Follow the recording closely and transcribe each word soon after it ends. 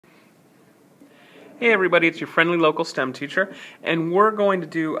Hey everybody, it's your friendly local STEM teacher, and we're going to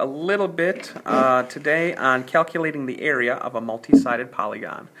do a little bit today on calculating the area of a multi-sided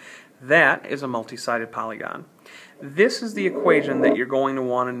polygon. That is a multi-sided polygon. This is the equation that you're going to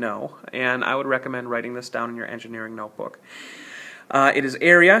want to know, and I would recommend writing this down in your engineering notebook. It is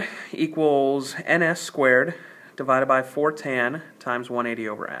area equals ns squared divided by 4 tan times 180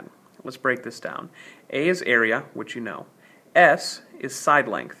 over n. Let's break this down. A is area, which you know. S is side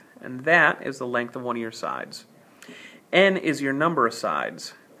length, and that is the length of one of your sides. N is your number of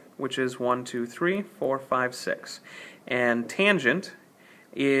sides, which is 1, 2, 3, 4, 5, 6. And tangent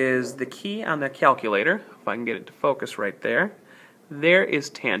is the key on the calculator. If I can get it to focus right there. There is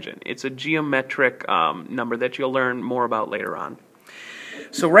tangent. It's a geometric number that you'll learn more about later on.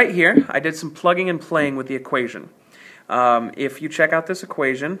 So right here, I did some plugging and playing with the equation. If you check out this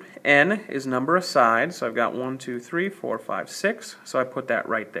equation, n is number of sides, so I've got 1, 2, 3, 4, 5, 6, so I put that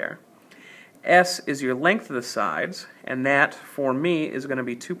right there. S is your length of the sides, and that, for me, is going to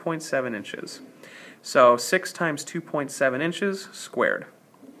be 2.7 inches. So 6 times 2.7 inches squared.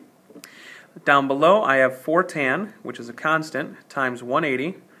 Down below, I have 4 tan, which is a constant, times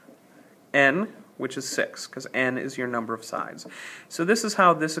 180, n, which is 6, because n is your number of sides. So this is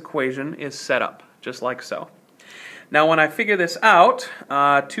how this equation is set up, just like so. Now when I figure this out,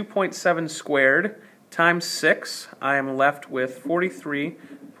 2.7 squared times 6, I am left with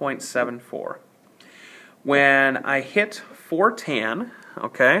 43.74. When I hit 4 tan,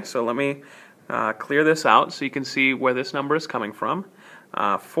 okay, so let me clear this out so you can see where this number is coming from.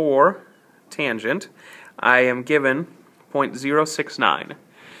 4 tangent, I am given 0.069.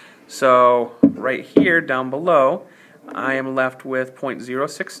 So right here down below, I am left with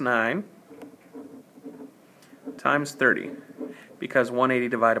 0.069 times 30, because 180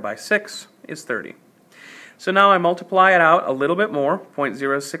 divided by 6 is 30. So now I multiply it out a little bit more,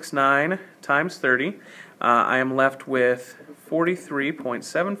 0.069 times 30. I am left with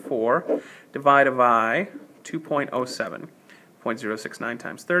 43.74 divided by 2.07. 0.069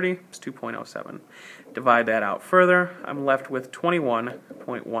 times 30 is 2.07. Divide that out further, I'm left with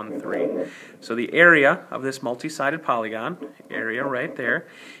 21.13. So the area of this multi-sided polygon, area right there,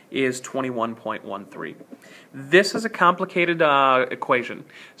 is 21.13. This is a complicated equation,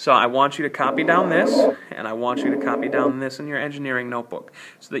 so I want you to copy down this, and I want you to copy down this in your engineering notebook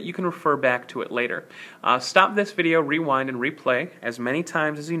so that you can refer back to it later. Stop this video, rewind, and replay as many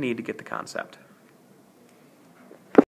times as you need to get the concept.